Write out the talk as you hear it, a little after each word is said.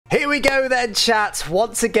Here we go then, chat,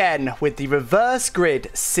 once again with the Reverse Grid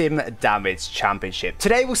Sim Damage Championship.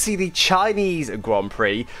 Today we'll see the Chinese Grand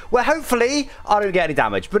Prix, where hopefully I don't get any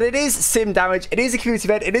damage. But it is sim damage, it is a community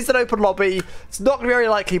event, it is an open lobby. It's not going to be very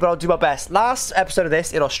likely, but I'll do my best. Last episode of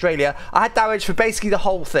this in Australia, I had damage for basically the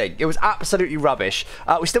whole thing. It was absolutely rubbish.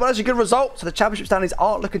 We still managed a good result, so the championship standings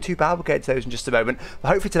aren't looking too bad. We'll get into those in just a moment. But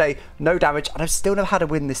hopefully today, no damage, and I've still never had to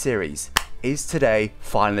win this series. Is today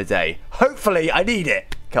finally the day? Hopefully, I need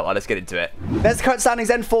it. Come on, let's get into it. There's the current standings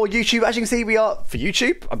then for YouTube. As you can see, we are, for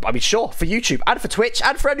YouTube, I mean, sure, for YouTube and for Twitch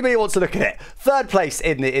and for anybody who wants to look at it. Third place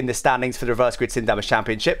in the standings for the Reverse Grid Sim Damage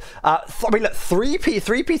Championship. I mean, look, three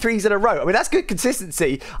P3s in a row. I mean, that's good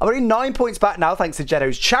consistency. I'm only 9 points back now, thanks to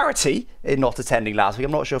Geno's charity in not attending last week.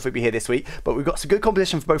 I'm not sure if he'll be here this week, but we've got some good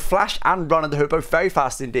competition for both Flash and Run, who are both very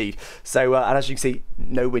fast indeed. So, and as you can see,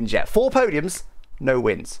 no wins yet. 4 podiums, no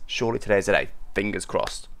wins. Surely today's the day. Fingers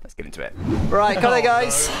crossed. Let's get into it. Right, come on,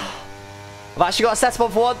 guys. I've actually got a setup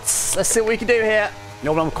on for once. Let's see what we can do here.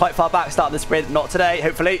 Normally I'm quite far back starting the sprint. Not today,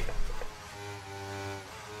 hopefully.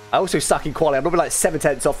 I also suck in quality. I'm normally like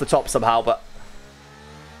 7/10 off the top somehow, but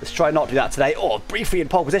let's try not to do that today. Oh, briefly in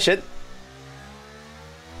pole position.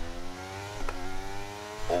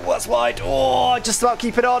 Oh, that's wide. Oh, just about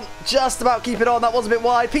keep it on. Just about keep it on. That was a bit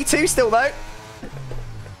wide. P2 still, though.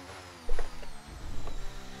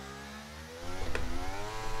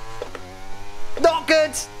 Not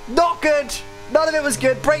good. Not good. None of it was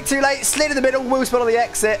good. Brake too late. Slid in the middle. Wheel spin on the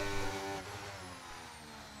exit.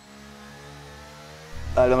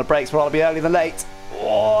 Early on the brakes, but I'll be earlier than late.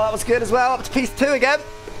 Oh, that was good as well. Up to P2 again.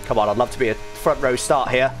 Come on, I'd love to be a front row start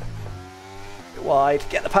here. Bit wide.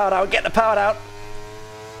 Get the power down. Get the power down.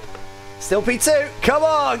 Still P2. Come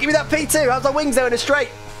on. Give me that P2. How's my wings going straight?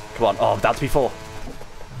 Come on. Oh, I'm down to P4.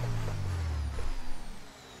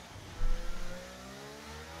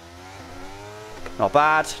 Not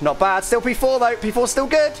bad, not bad. Still P4 though. P4's still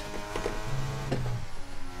good.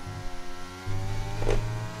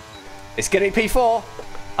 It's going to be P4.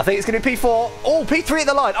 I think it's going to be P4. Oh, P3 at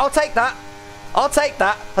the line. I'll take that. I'll take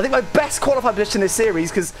that. I think my best qualified position in this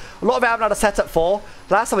series, because a lot of it I haven't had a setup for.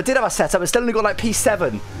 Last time I did have a setup, I still only got like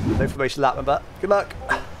P7. No information lap, but good luck.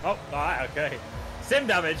 Oh, alright, okay. Sim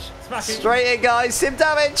damage. Smashing. Straight in, guys. Sim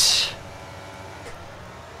damage.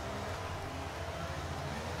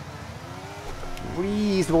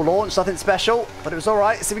 Reasonable launch, nothing special, but it was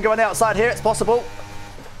alright. See if we can go on the outside here, it's possible.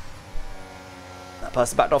 That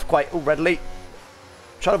person backed off quite readily.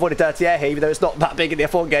 Trying to avoid a dirty air here, even though it's not that big in the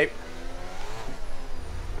F1 game.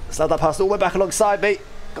 Slowed that person all the way back alongside me.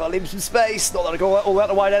 Gotta leave him some space. Not that I go all the way out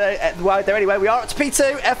the wide there anyway. We are up to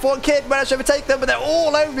P2. F1 kid managed to overtake them, but they're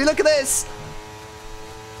all over me. Look at this.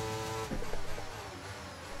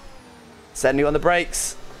 Sending on the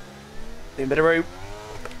brakes. Leave a bit of room.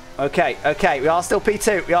 Okay, okay, we are still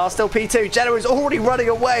P2. We are still P2. Geno is already running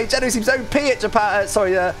away. Geno seems OP at Japan.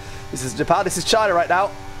 This is Japan. This is China right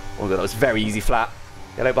now. Oh, God, that was very easy flat.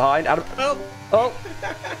 Yellow behind. Adam. Oh. Oh.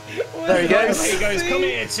 There he goes. There he goes. Come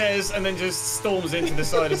here, it says, and then just storms into the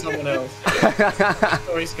side of someone else.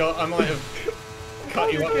 Sorry, Scott. I might have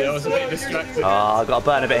cut you up there. I was a bit distracted. Oh, I've got to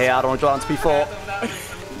burn a bit here. I don't want to drive on to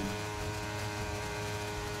P4.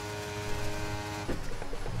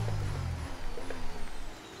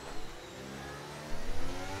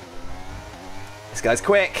 This guy's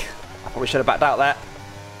quick. I probably should have backed out there.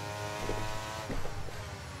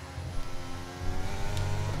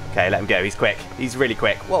 Okay, let him go. He's quick. He's really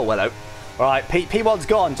quick. Whoa, hello. All right, P1's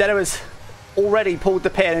gone. Geno has already pulled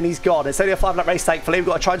the pin and he's gone. It's only a 5-lap race, thankfully. We've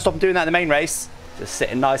got to try and stop him doing that in the main race. Just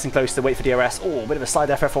sitting nice and close to wait for DRS. Oh, a bit of a slide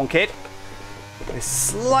there for F1 kid. He's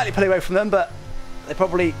slightly pulling away from them, but they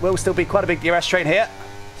probably will still be quite a big DRS train here.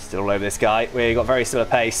 Still all over this guy. We've got very similar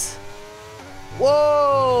pace.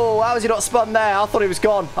 Whoa! How was he not spun there? I thought he was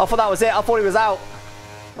gone. I thought that was it. I thought he was out.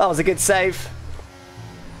 That was a good save.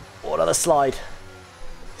 Oh, another slide.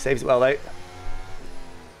 Saves it well, though.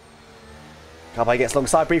 Carby gets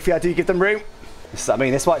alongside briefly. I do give them room. I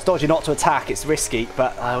mean, this is why it's dodgy not to attack. It's risky,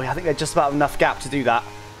 but I think they're just about enough gap to do that.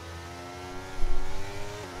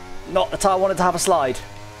 Not the time I wanted to have a slide.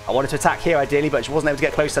 I wanted to attack here, ideally, but she wasn't able to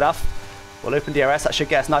get close enough. We'll open DRS. That should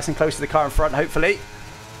get us nice and close to the car in front, hopefully.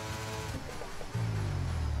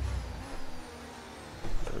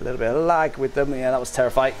 A little bit of lag with them. Yeah, that was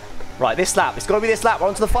terrifying. Right, this lap. It's got to be this lap. We're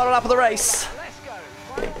on to the final lap of the race.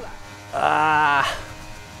 Ah.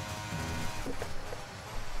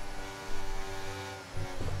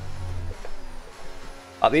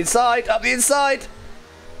 Up the inside. Up the inside.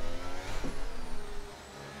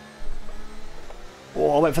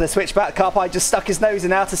 Oh, I went for the switchback. Carpi just stuck his nose in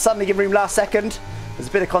there to suddenly give room last second. There's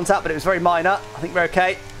a bit of contact, but it was very minor. I think we're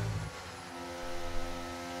okay.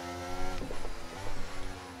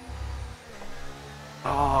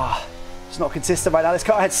 Ah, it's not consistent right now. This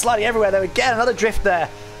car head's sliding everywhere though. Again, another drift there.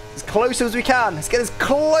 As close as we can. Let's get as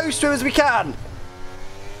close to him as we can.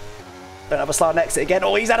 Don't have a slide on exit again.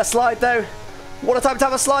 Oh, he's had a slide though. What a time to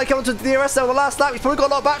have a slide coming to the DRS on the last lap. He's probably got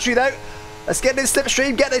a lot of battery though. Let's get in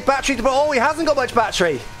slipstream, get the battery to... Oh, he hasn't got much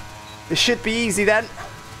battery. This should be easy then.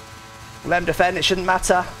 Let him defend, it shouldn't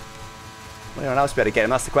matter. Will anyone else be able to get him?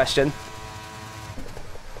 That's the question.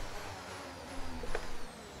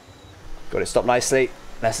 Got it stopped nicely.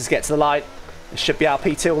 Let's just get to the line. It should be our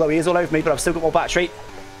P2, although he is all over me, but I've still got more battery.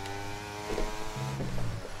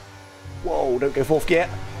 Whoa, don't go fourth gear.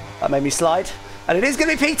 That made me slide. And it is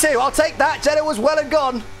going to be P2. I'll take that. Jenna was well and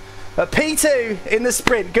gone. But P2 in the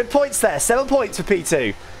sprint. Good points there. 7 points for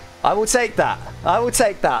P2. I will take that. I will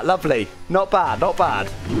take that. Lovely. Not bad. Not bad.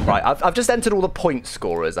 Right, I've just entered all the point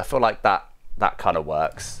scorers. I feel like that kind of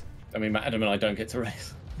works. I mean, Adam and I don't get to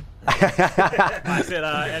race. I said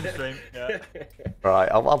end stream. Yeah. Right,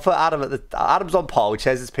 I'll put Adam at the... Adam's on pole.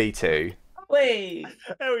 Chaz is P2. Wait.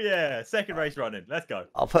 Hell yeah. Second race running. Let's go.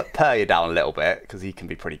 I'll put Perya down a little bit because he can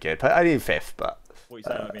be pretty good. Only in 5th, but... What are you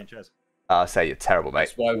saying about me and Chaz? I'll say you're terrible, mate.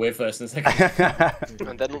 That's why we're first and second.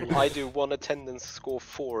 And then I do 1 attendance, score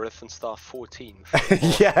 4th, and start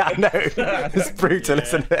 14th. Yeah, I know. It's brutal,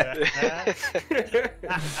 isn't it?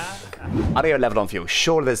 I'm going to go level on fuel.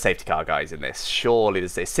 Surely there's a safety car, guys, in this. Surely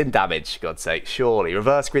there's sim damage, for God's sake. Surely.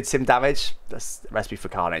 Reverse grid sim damage. That's a recipe for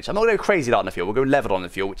carnage. I'm not going to go crazy on the fuel. We'll go level on the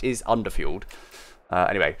fuel, which is underfueled.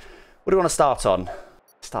 Anyway, what do we want to start on?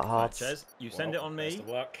 Start hard. Chaz, you send it on me.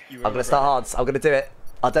 I'm going to start hard. I'm going to do it.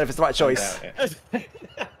 I don't know if it's the right choice.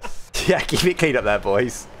 Yeah, keep it clean up there,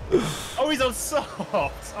 boys. Oh, he's on soft.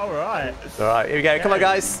 All right. All right, here we go. Come on,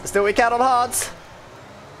 guys. Let's do what we can on hards.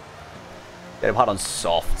 Get him hard on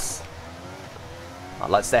softs.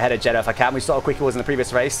 I'd like to stay ahead of Jenna if I can. We saw how quick he was in the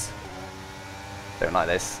previous race. Don't like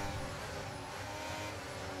this.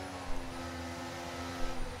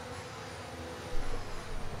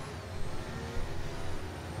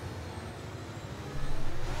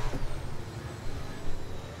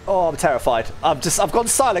 Oh, I'm terrified. I've gone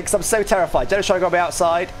silent because I'm so terrified. Jenna's trying to grab me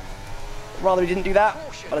outside. Rather he didn't do that.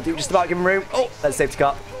 But I do just about give him room. Oh, there's a safety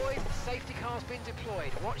car. Safety car's been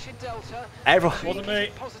deployed. Watch your delta. Everyone. Wasn't me.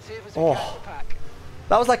 Oh.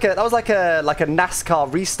 That was like a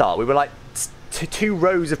NASCAR restart. We were like two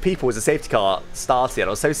rows of people as a safety car started. I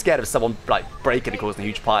was so scared of someone like breaking and causing a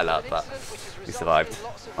huge pile-up, but we survived.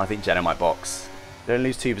 I think Jenna might box. Don't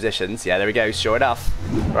lose 2 positions. Yeah, there we go. Sure enough.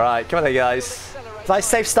 Right, come on then, guys. Nice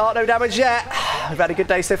safe start, no damage yet. We've had a good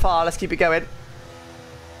day so far. Let's keep it going.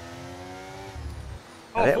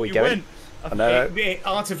 Oh, There we go. I know. It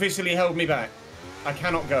artificially held me back. I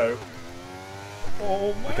cannot go.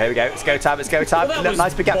 Oh, my Okay, we go. It's go time. It's go time. Well, that was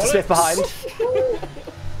nice big gap to Smith behind. bollocks.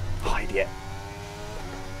 Oh, idiot.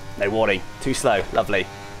 No warning. Too slow. Lovely.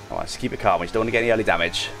 All right, just keep it calm. We just don't want to get any early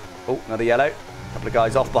damage. Oh, another yellow. Couple of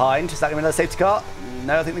guys off behind. Is that going to be another safety car?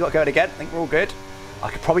 No, I think we got going again. I think we're all good. I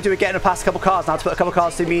could probably do it getting past a couple of cars now to put a couple of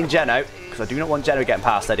cars to me and Jeno, because I do not want Jeno getting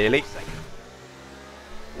past ideally.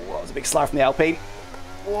 Oh, that was a big slide from the Alpine.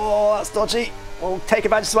 Whoa, that's dodgy. We'll take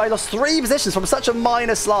advantage of why I lost 3 positions from such a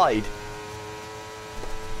minor slide.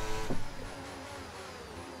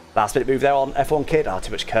 Last minute move there on F1 Kid. Ah, too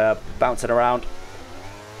much curb. Bouncing around.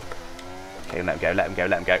 Okay, let him go, let him go,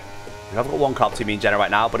 let him go. We haven't got 1 car between me and Jeno right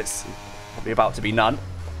now, but it's probably about to be none.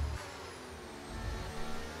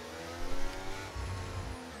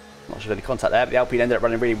 Not sure of any contact there, but the Alpine ended up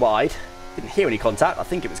running really wide. Didn't hear any contact. I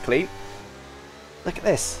think it was clean. Look at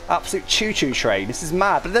this. Absolute choo-choo train. This is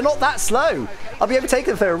mad, but they're not that slow. I'll be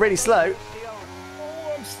overtaken if they were really slow.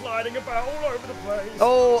 Oh, I'm sliding about all over the place.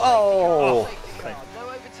 Oh.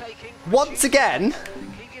 Once again,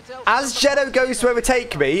 as Jeno goes to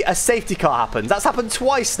overtake me, a safety car happens. That's happened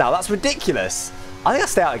twice now. That's ridiculous. I think I'll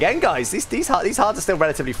stay out again, guys. These hards are still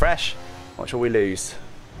relatively fresh. Not sure we lose.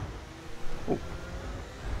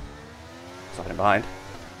 Stopping him behind.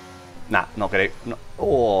 Nah, not going to.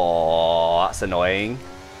 Oh, that's annoying.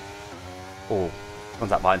 Oh,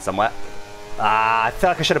 contact behind somewhere. Ah, I feel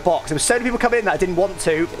like I should have boxed. There were so many people coming in that I didn't want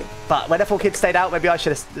to. But when F4 Kids stayed out, maybe I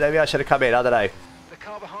should have come in. I don't know. The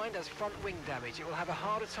car behind has front wing damage. It will have a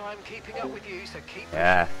harder time keeping up with you, so keep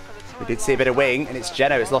Yeah. We did see a bit of wing, and it's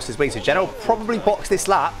Jeno who's lost his wing. So Jeno will probably box this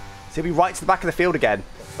lap. So he'll be right to the back of the field again.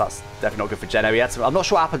 That's definitely not good for Jeno. He had some, I'm not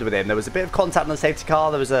sure what happened with him. There was a bit of contact on the safety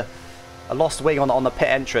car. There was a lost wing on the pit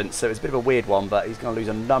entrance, so it's a bit of a weird one, but he's going to lose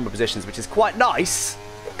a number of positions, which is quite nice.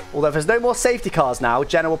 Although if there's no more safety cars now,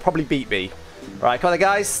 Jeno will probably beat me. Right, come on,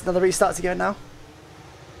 guys. Another restart to go now.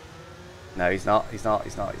 No, he's not. He's not.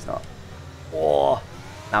 Oh,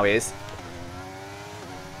 now he is.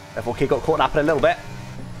 F4 Kid got caught napping a little bit.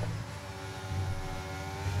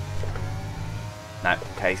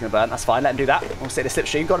 Okay, he's going to burn. That's fine. Let him do that. We'll sit in the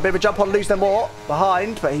slipstream. Got a bit of a jump on Lose No More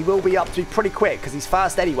behind, but he will be up to be pretty quick because he's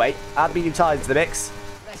fast anyway. Add medium tires into the mix.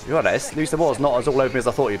 To be honest, Lose No More is not as all over me as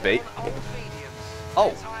I thought he'd be.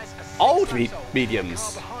 Oh, old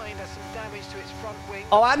mediums.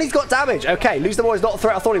 Oh, and he's got damage. Okay, Lose No More is not the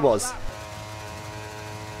threat I thought he was.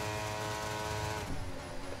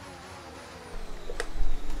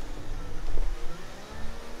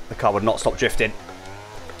 The car would not stop drifting.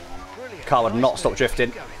 The car would not stop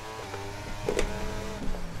drifting.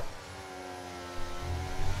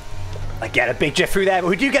 Again, a big drift through there, but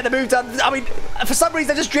we do get the move done. I mean, for some reason,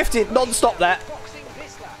 they just drifted non-stop there.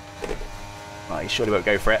 Oh, he surely won't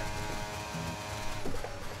go for it.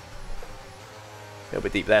 A little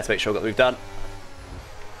bit deep there to make sure I got the move done.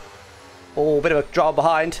 Oh, a bit of a drama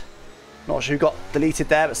behind. Not sure who got deleted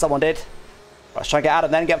there, but someone did. Let's try and get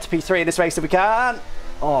Adam then, get up to P3 in this race if we can.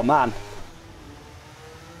 Oh, man.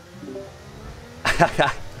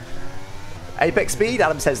 Apex speed?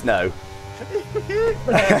 Adam says no.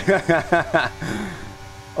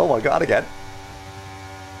 Oh my god, again.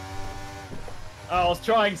 I was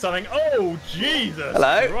trying something. Oh, Jesus.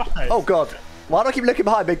 Hello? Christ. Oh god. Why do I keep looking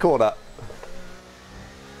behind mid corner?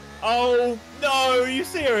 Oh, no. Are you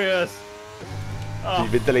serious? Oh,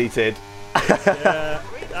 You've been deleted. yeah,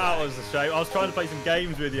 that was a shame. I was trying to play some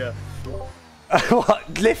games with you.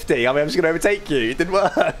 What? Lifting? I mean, I'm just going to overtake you. It didn't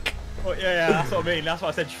work. Well, yeah, that's what I mean. That's why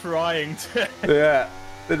I said trying to. Yeah.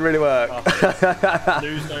 Didn't really work. Oh,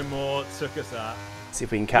 Lose No More took us out. See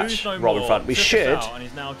if we can catch No Rob in More front. We took us should. out and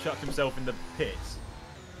he's now chucked himself in the pits.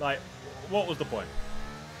 Like, what was the point?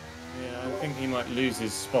 Yeah, I think he might lose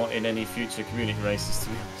his spot in any future community races, to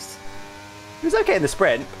be honest. He was okay in the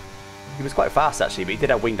sprint. He was quite fast actually, but he did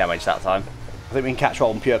have wing damage that time. I think we can catch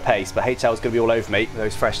Rob on pure pace, but HL's going to be all over me with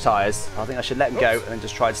those fresh tyres. I think I should let him go and then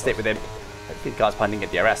just try and stick with him. Hopefully the guy's planning to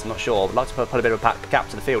get DRS, I'm not sure. I'd like to put a bit of a gap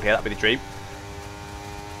to the field here, that'd be the dream.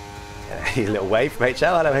 Yeah, a little wave from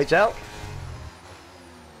HL. Hello, HL.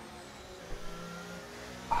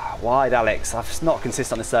 Wide, Alex. I'm just not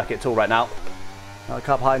consistent on the circuit at all right now. Another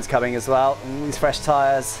car behind's coming as well. And these fresh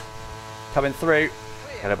tyres coming through.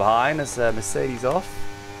 Get behind as Mercedes off.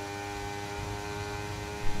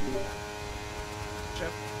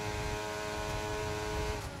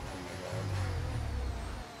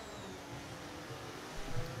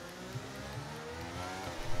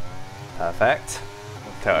 Perfect.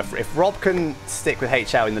 So if Rob can stick with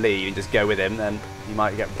HL in the lead and just go with him, then he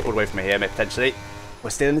might get pulled away from me here, potentially.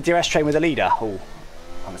 We're still in the DRS train with the leader. Oh,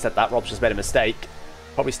 I haven't said that. Rob's just made a mistake.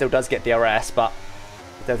 Probably still does get DRS, but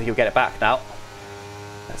I don't think he'll get it back now.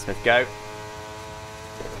 Let Smith go.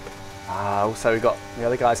 Also, we've got the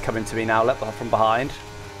other guys coming to me now from behind.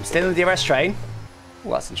 I'm still in the DRS train.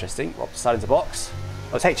 Oh, that's interesting. Rob decided to box.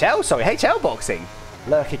 Oh, it's HL. Sorry, HL boxing.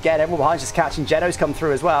 Lurk again. Everyone behind just catching. Geno's come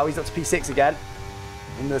through as well. He's up to P6 again.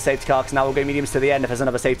 Into the safety car, because now we'll go mediums to the end if there's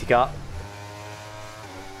another safety car.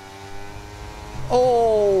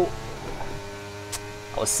 Oh!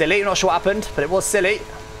 That was silly. I'm not sure what happened, but it was silly.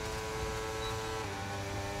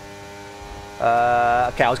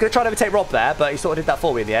 Okay, I was going to try and overtake Rob there, but he sort of did that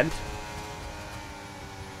for me in the end.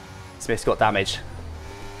 Smith's got damage.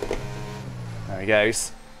 There he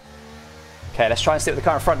goes. Okay, let's try and stick with the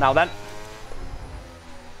car in front now then.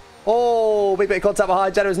 Oh, big bit of contact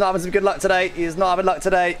behind. Geno's not having some good luck today. He is not having luck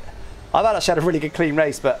today. I've actually had a really good clean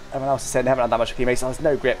race, but everyone else is saying they haven't had that much of a clean race. There's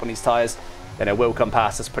no grip on these tyres. Then it will come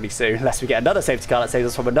past us pretty soon, unless we get another safety car that saves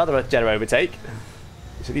us from another Geno overtake.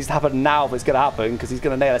 So it needs to happen now if it's going to happen, because he's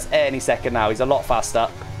going to nail us any second now. He's a lot faster.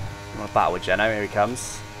 I'm going to battle with Geno. Here he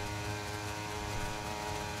comes.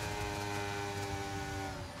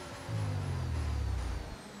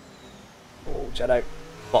 Oh, Geno.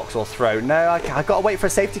 Box or throw. No, I've got to wait for a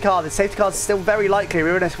safety car. The safety car is still very likely.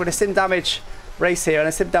 We're in a sim damage race here and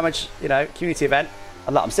a sim damage, community event.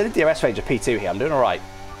 And look, I'm still in DRS range of P2 here. I'm doing all right.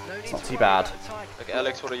 It's not too bad. Okay,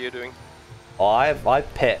 Alex, what are you doing? Oh, I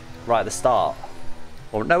pit right at the start.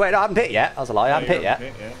 Oh, no, wait, no, I haven't pit yet. That was a lie. I haven't pit yet.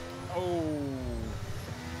 Oh.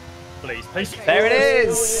 Please, please. There it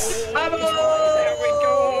is. There we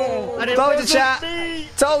go. And it Told you, wasn't chat. me.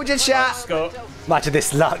 Told you, chat. Scott. Imagine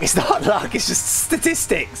this luck. It's not luck. It's just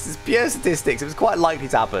statistics. It's pure statistics. It was quite likely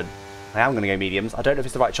to happen. I am going to go mediums. I don't know if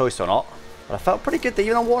it's the right choice or not. But I felt pretty good that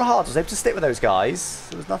even on one hard I was able to stick with those guys.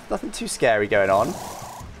 There was nothing too scary going on.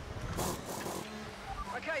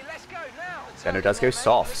 Okay, let's go now. Geno does go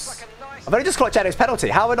softs. I've only just clocked Geno's penalty.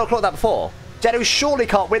 How have I not clocked that before? Geno surely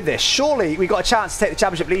can't win this. Surely we've got a chance to take the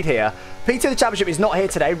championship lead here. P2 of the championship is not here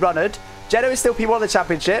today. Runnard. Geno is still P1 of the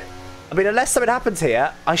championship. I mean, unless something happens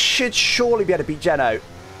here, I should surely be able to beat Geno.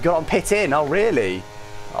 Got on pit in. Oh, really?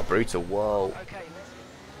 Oh, brutal. Whoa. Okay,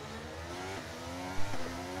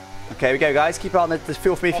 Okay, here we go, guys. Keep it on the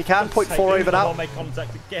fuel for me if you can. 0.4 over now. I'll make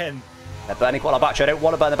contact again. They're burning quite a battery. I don't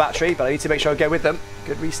want to burn the battery, but I need to make sure I go with them.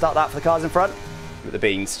 Good restart that for the cars in front. With the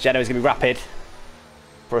beans. Geno's going to be rapid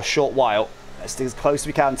for a short while. Let's stay as close as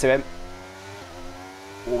we can to him.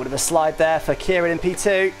 Oh, bit of a slide there for Kieran in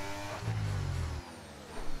P2.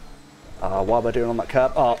 What am I doing on that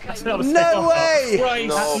curb? Oh, no way!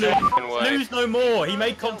 Lose no more. He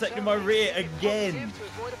made contact in my rear again.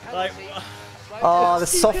 Like, oh, the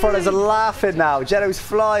soft runners are laughing now. Geno's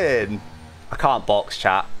flying. I can't box,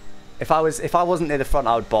 chat. If I wasn't near the front,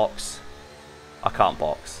 I would box. I can't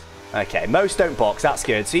box. Okay, most don't box. That's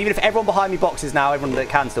good. So even if everyone behind me boxes now, everyone that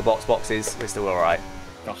can still box boxes, we're still all right.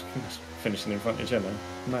 Gosh, finishing in front of Gillon.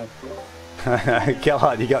 Mad. Go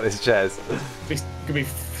on, you got this, Chairs. This could be.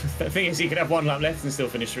 The thing is, he could have 1 lap left and still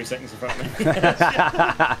finish 3 seconds in front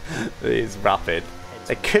of me. He's rapid.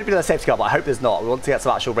 There could be a safety car, but I hope there's not. We want to get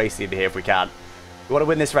some actual racing in here if we can. We want to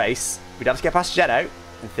win this race. We'd have to get past Geno,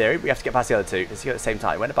 in theory. We have to get past the other two. Let's go at the same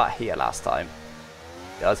time. We went about here last time.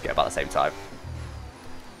 Yeah, let's get about the same time.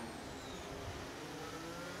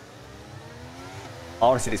 I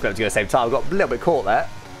honestly didn't expect to go at the same time. We got a little bit caught there.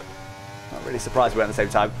 Not really surprised we went at the same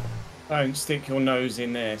time. Don't stick your nose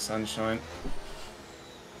in there, sunshine.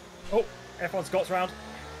 oh, F1 Scott's round.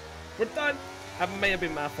 We're done. That may have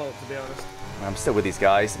been my fault, to be honest. I'm still with these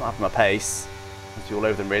guys. I'm having my pace. Must be all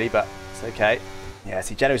over them, really, but it's okay. Yeah,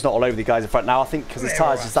 see, Geno's not all over the guys in front now. I think because his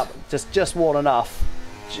tyres just worn enough.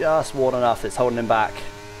 Just worn enough that's holding him back.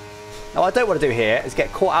 Now, what I don't want to do here is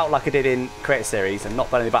get caught out like I did in Creator Series and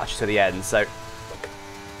not burning the battery to the end, so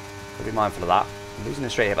I'll be mindful of that. I'm losing the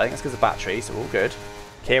straight here, but I think that's because of the battery, so we're all good.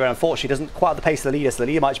 Kieran, unfortunately, doesn't quite have the pace of the leader, so the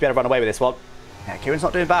leader might just be able to run away with this one. Yeah, Kieran's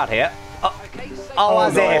not doing bad here.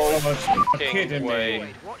 As if. Kidding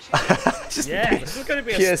me. Just Yeah, this is going to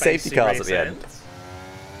be a pure spacey safety cars race at the end.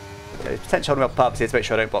 Okay, potentially holding up purpose here to make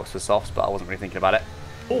sure I don't box for softs, but I wasn't really thinking about it.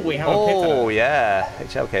 Oh, we have a Oh, pit. yeah.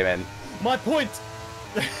 HL came in. My point.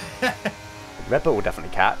 Red Bull will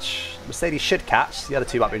definitely catch. Mercedes should catch. The other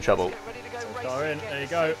two might be in trouble. Go in. There you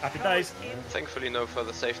go. Happy days. Thankfully, no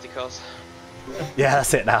further safety cars. Yeah,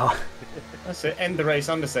 that's it now. That's it. End the race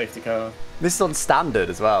under safety car. This is on standard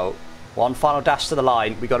as well. One final dash to the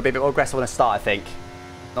line. We've got to be a bit more aggressive on the start, I think.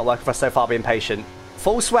 Not working for us so far, being patient.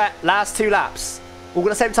 Full sweat, last 2 laps. All got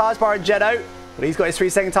the same tyres bar in Geno, but he's got his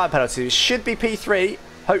 3-second time penalty. It should be P3,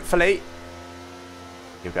 hopefully.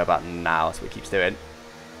 He'll go back now, that's what he keeps doing.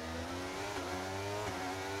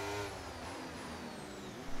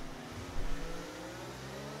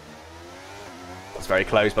 That's very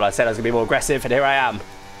close, but I said I was going to be more aggressive, and here I am.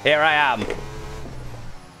 Here I am.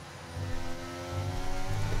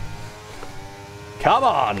 Come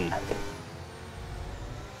on.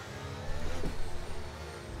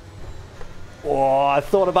 Oh, I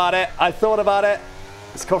thought about it. I thought about it.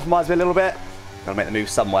 It's compromised me a little bit. Gotta make the move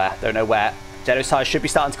somewhere. Don't know where. Geno's tyres should be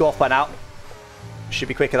starting to go off by now. Should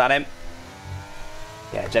be quicker than him.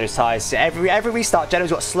 Yeah, Geno's tyres. Every restart,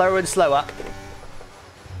 Geno's got slower and slower.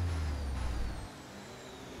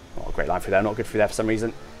 Oh, great line through there. Not good through there for some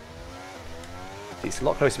reason. It's a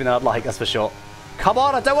lot closer to me than I'd like, that's for sure. Come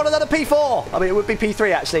on, I don't want another P4. I mean, it would be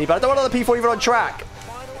P3 actually, but I don't want another P4 even on track.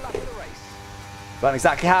 Burn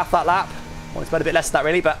exactly half that lap. Well, it's been a bit less than that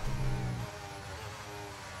really, but...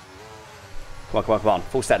 Come on, come on, come on.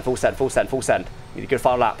 Full send, full send, full send, full send. Need a good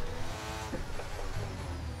final lap.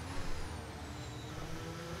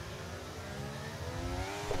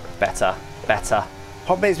 Better, better.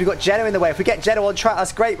 Problem is, we've got Geno in the way. If we get Geno on track,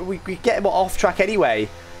 that's great, but we get him off track anyway.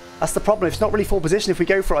 That's the problem. It's not really full position if we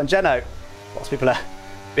go for it on Geno. Lots of people are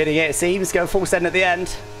bidding it, it seems, going full send at the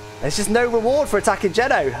end. There's just no reward for attacking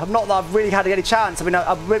Geno. I'm not that I've really had any chance. I mean,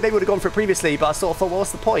 I maybe would have gone for it previously, but I sort of thought, well,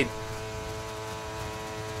 what's the point?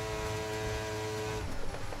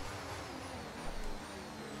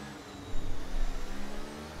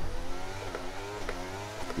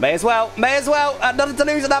 May as well. May as well. Nothing to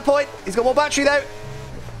lose at that point. He's got more battery, though.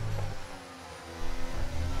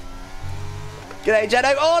 G'day,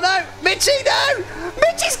 Geno. Oh, no. Mitchie, no.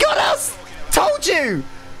 Mitchie's got us. Told you.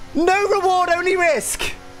 No reward, only risk.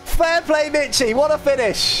 Fair play, Mitchie. What a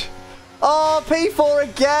finish. Oh, P4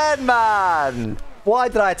 again, man. Why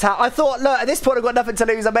did I attack? I thought, look, at this point I've got nothing to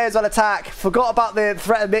lose. I may as well attack. Forgot about the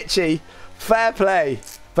threat of Mitchie. Fair play.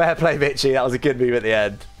 Fair play, Mitchie. That was a good move at the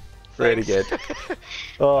end. Really good.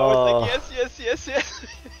 Oh. I was like, yes, yes, yes,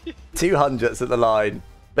 yes. 200s at the line.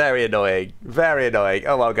 Very annoying. Very annoying.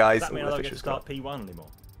 Oh, well, guys. Does that mean I don't get to start P1 anymore?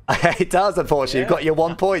 It does, unfortunately. Yeah. You've got your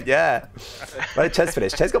 1 point, yeah. Where did Ches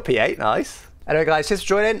finish? Ches got P8. Nice. Anyway, guys, cheers for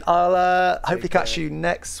joining. I'll hopefully catch you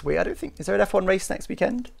next week. I don't think... Is there an F1 race next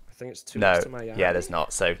weekend? I think it's 2 No, weeks to Miami. yeah, there's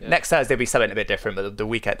not. So next Thursday will be something a bit different, but the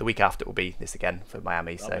week after will be this again for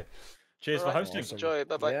Miami. So Cheers for hosting. Enjoy.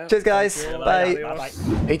 Bye bye. Yeah, cheers, guys. thank you. Bye.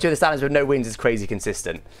 Adios. Each of the standings with no wins is crazy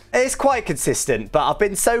consistent. It's quite consistent, but I've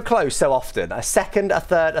been so close so often. A second, a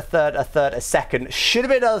third, a third, a third, a second. Should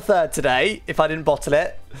have been another third today if I didn't bottle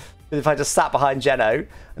it. If I just sat behind Geno.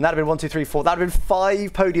 And that'd have been 1, 2, 3, 4. That'd have been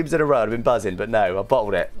 5 podiums in a row. I'd have been buzzing, but no, I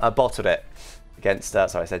bottled it. I bottled it. Against, sorry,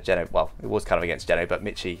 I said Geno. Well, it was kind of against Geno, but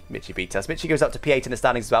Mitchie beat us. Mitchie goes up to P8 in the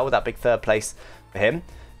standings as well with that big third place for him.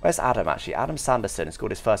 Where's Adam, actually? Adam Sanderson has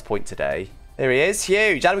scored his first point today. There he is,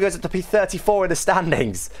 huge. Adam goes up to P34 in the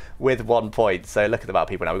standings with 1 point. So look at the amount of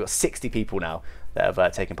people now. We've got 60 people now that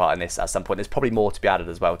have taken part in this at some point. There's probably more to be added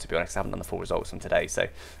as well, to be honest. I haven't done the full results from today, so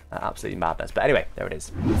absolutely madness. But anyway, there it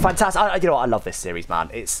is. Fantastic. You know what? I love this series, man.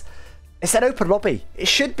 It's an open lobby. It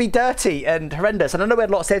should be dirty and horrendous. And I know we had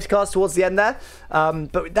a lot of safety cars towards the end there,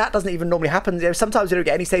 but that doesn't even normally happen. You know, sometimes you don't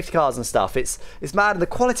get any safety cars and stuff. It's mad, and the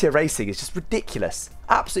quality of racing is just ridiculous.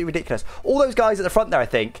 Absolutely ridiculous. All those guys at the front there, I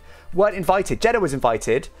think, weren't invited. Jenna was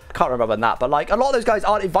invited. I can't remember on that, but like a lot of those guys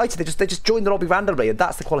aren't invited. They just join the lobby randomly, and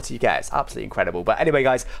that's the quality you get. It's absolutely incredible. But anyway,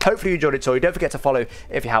 guys, hopefully you enjoyed it too. Don't forget to follow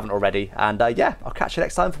if you haven't already. And yeah, I'll catch you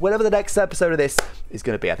next time for whatever the next episode of this is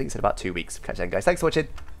going to be. I think it's in about 2 weeks. Catch you then, guys. Thanks for watching.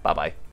 Bye bye.